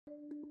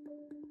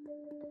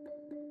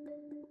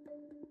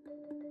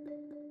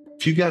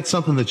If you got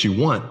something that you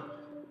want,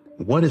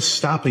 what is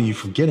stopping you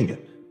from getting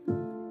it?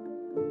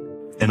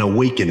 An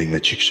awakening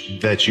that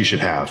you should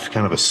have,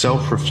 kind of a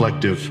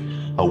self-reflective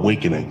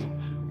awakening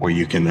where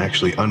you can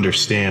actually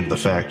understand the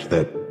fact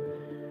that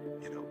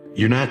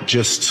you're not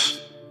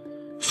just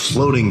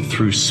floating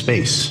through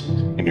space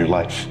in your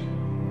life.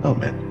 Oh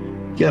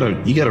man,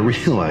 you gotta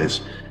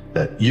realize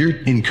that you're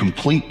in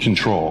complete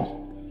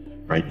control,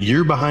 right?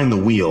 You're behind the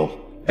wheel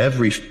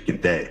every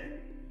day.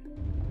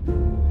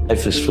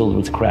 Life is filled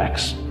with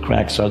cracks.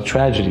 Cracks are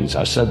tragedies,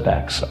 are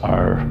setbacks,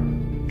 are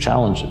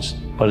challenges.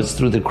 But it's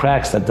through the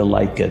cracks that the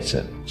light gets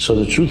in. So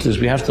the truth is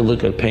we have to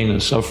look at pain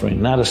and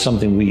suffering not as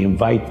something we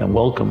invite and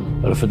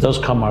welcome, but if it does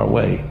come our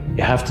way,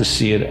 you have to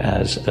see it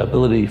as the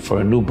ability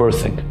for a new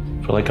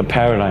birthing, for like a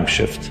paradigm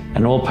shift.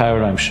 And all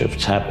paradigm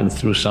shifts happen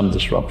through some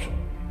disruption.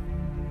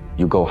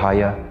 You go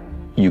higher,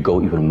 you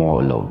go even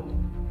more alone.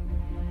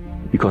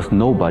 Because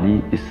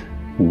nobody is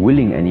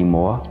willing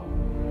anymore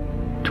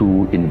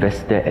to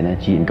invest their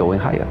energy in going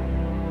higher.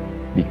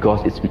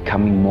 Because it's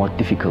becoming more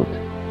difficult.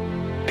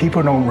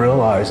 People don't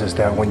realize is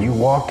that when you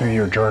walk through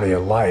your journey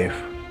of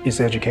life, it's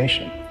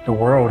education. The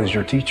world is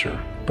your teacher.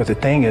 But the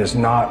thing is,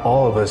 not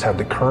all of us have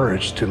the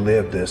courage to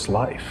live this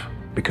life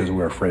because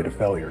we're afraid of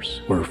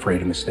failures. We're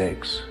afraid of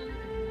mistakes.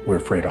 We're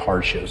afraid of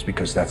hardships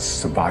because that's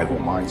survival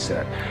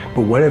mindset.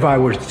 But what if I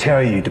were to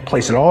tell you to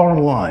place it all on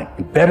the line,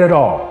 bet it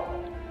all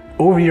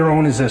over your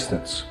own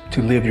existence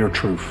to live your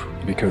truth?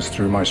 Because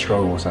through my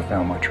struggles, I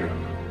found my truth.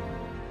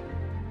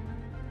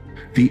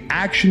 The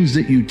actions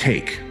that you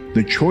take,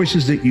 the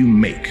choices that you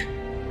make,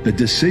 the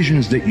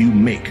decisions that you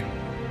make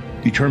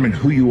determine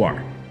who you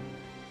are.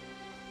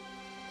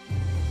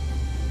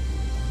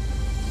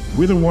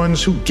 We're the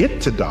ones who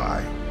get to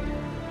die.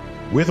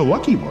 We're the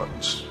lucky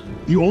ones.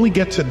 You only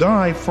get to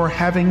die for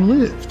having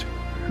lived.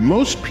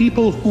 Most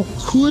people who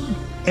could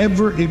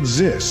ever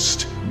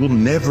exist will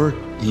never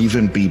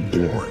even be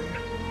born.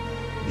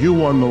 You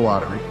won the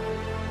lottery.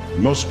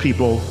 Most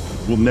people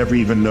will never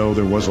even know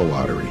there was a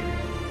lottery.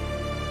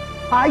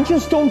 I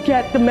just don't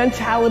get the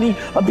mentality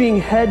of being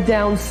head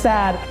down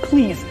sad.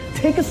 Please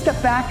take a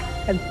step back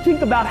and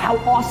think about how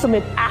awesome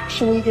it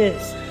actually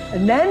is.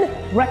 And then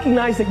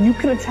recognize that you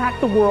can attack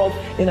the world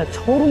in a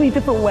totally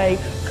different way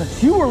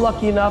because you were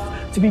lucky enough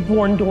to be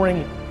born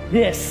during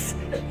this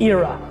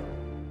era.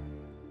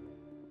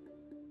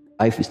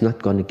 Life is not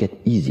going to get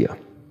easier.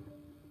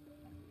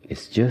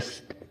 It's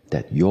just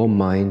that your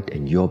mind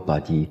and your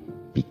body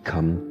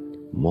become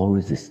more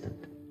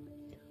resistant,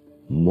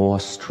 more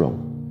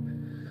strong.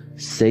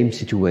 Same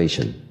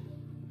situation,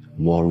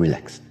 more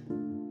relaxed.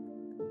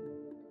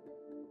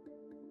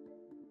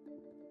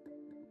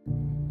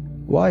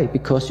 Why?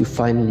 Because you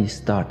finally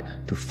start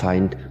to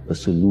find a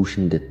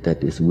solution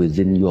that is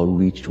within your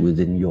reach,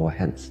 within your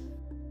hands.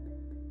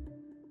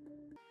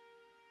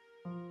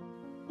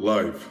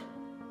 Life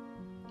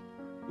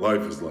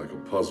is like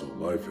a puzzle.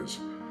 Life is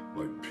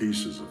like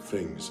pieces of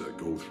things that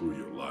go through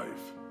your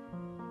life.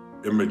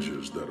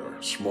 Images that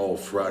are small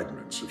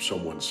fragments if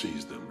someone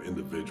sees them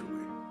individually.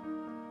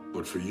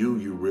 But for you,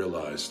 you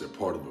realize they're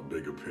part of a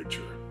bigger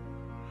picture.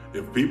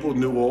 If people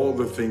knew all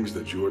the things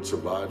that you had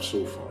survived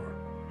so far,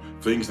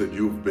 things that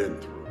you've been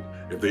through,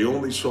 if they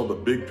only saw the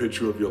big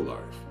picture of your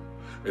life,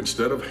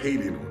 instead of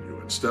hating on you,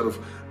 instead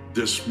of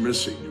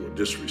dismissing you or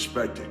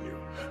disrespecting you,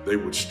 they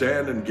would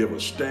stand and give a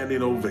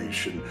standing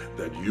ovation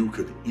that you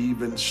could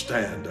even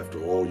stand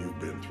after all you've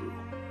been through.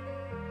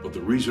 But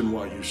the reason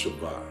why you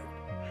survived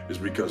is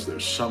because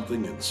there's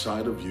something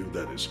inside of you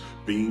that is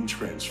being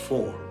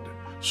transformed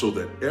so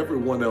that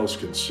everyone else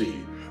can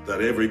see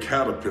that every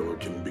caterpillar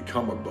can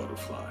become a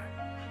butterfly.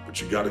 But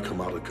you gotta come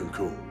out of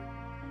cocoon.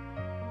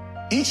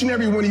 Each and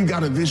every one of you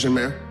got a vision,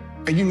 man,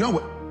 and you know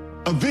it.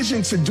 A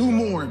vision to do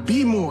more,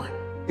 be more.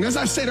 And as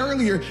I said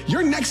earlier,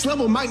 your next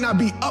level might not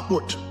be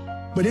upward,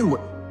 but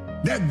inward.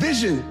 That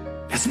vision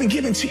has been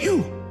given to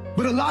you.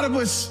 But a lot of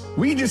us,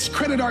 we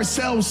discredit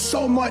ourselves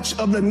so much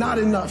of the not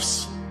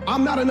enoughs.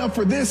 I'm not enough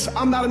for this,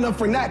 I'm not enough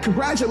for that.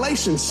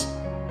 Congratulations.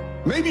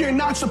 Maybe you're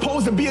not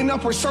supposed to be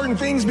enough for certain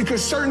things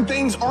because certain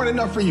things aren't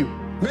enough for you.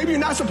 Maybe you're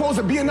not supposed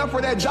to be enough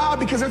for that job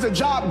because there's a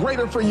job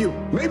greater for you.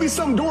 Maybe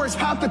some doors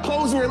have to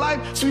close in your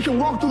life so you can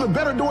walk through the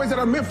better doors that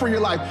are meant for your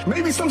life.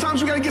 Maybe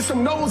sometimes you gotta get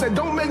some no's that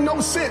don't make no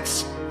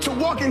sense to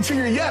walk into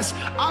your yes.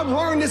 I've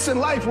learned this in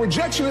life.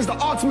 Rejection is the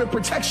ultimate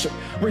protection.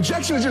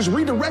 Rejection is just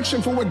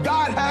redirection for what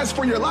God has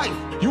for your life.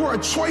 You are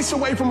a choice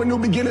away from a new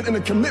beginning and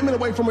a commitment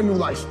away from a new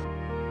life.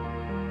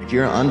 If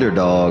you're an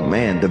underdog,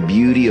 man, the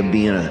beauty of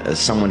being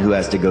someone who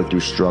has to go through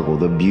struggle,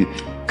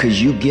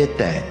 because you get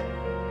that.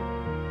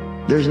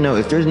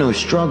 If there's no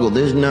struggle,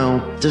 there's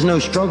no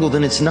struggle,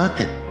 then it's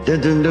nothing.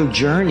 There's no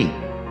journey.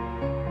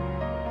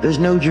 There's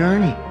no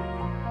journey.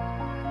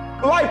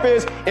 Life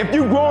is, if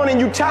you're growing and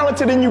you're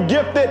talented and you're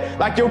gifted,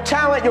 like your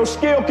talent, your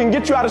skill can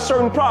get you out of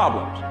certain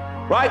problems,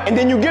 right? And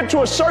then you get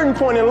to a certain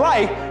point in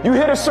life, you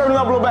hit a certain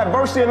level of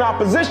adversity and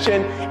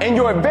opposition, and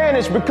your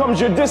advantage becomes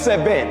your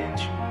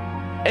disadvantage.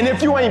 And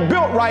if you ain't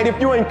built right, if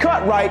you ain't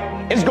cut right,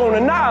 it's going to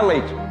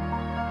annihilate you.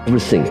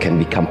 Everything can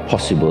become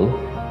possible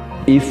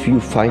if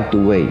you find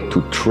the way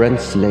to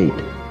translate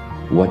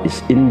what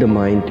is in the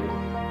mind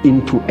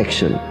into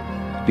action,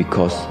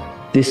 because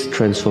this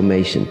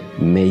transformation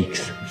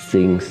makes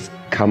things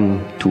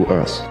come to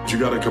us. You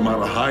got to come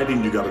out of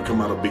hiding. You got to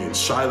come out of being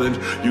silent.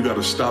 You got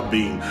to stop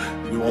being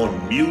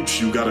on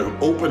mute. You got to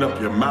open up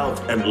your mouth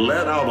and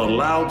let out a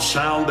loud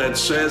sound that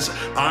says,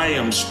 I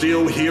am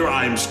still here.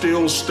 I am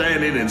still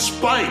standing in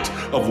spite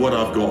of what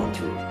I've gone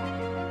through.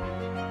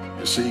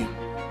 You see,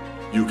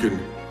 you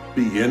can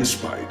be in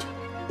spite,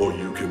 or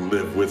you can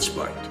live with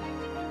spite.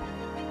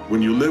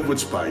 When you live with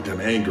spite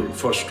and anger and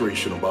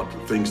frustration about the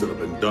things that have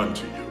been done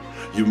to you,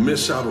 you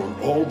miss out on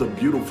all the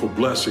beautiful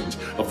blessings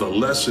of the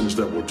lessons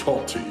that were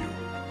taught to you.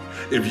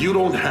 If you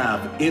don't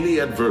have any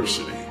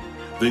adversity,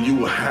 then you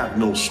will have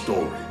no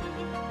story.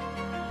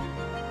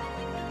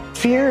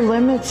 Fear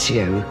limits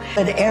you,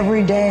 but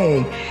every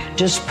day,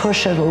 just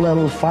push it a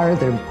little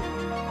farther.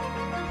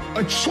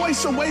 A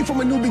choice away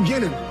from a new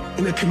beginning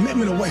and a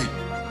commitment away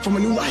from a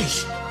new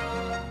life.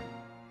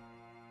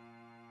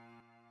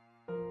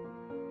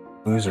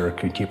 Loser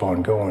can keep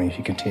on going if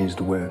he continues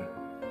to win.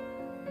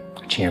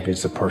 A champion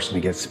is the person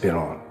who gets spit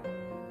on,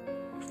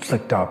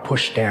 flicked out,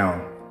 pushed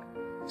down,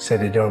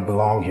 said they don't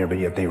belong here, but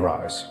yet they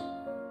rise.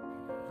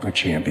 A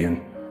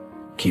champion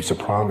keeps a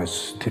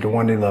promise to the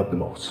one they love the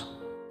most.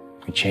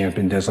 A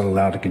champion doesn't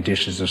allow the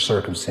conditions or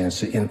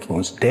circumstances to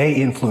influence. They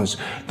influence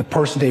the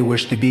person they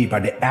wish to be by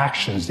the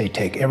actions they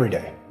take every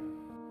day.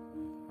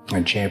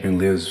 A champion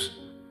lives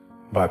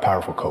by a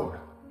powerful code.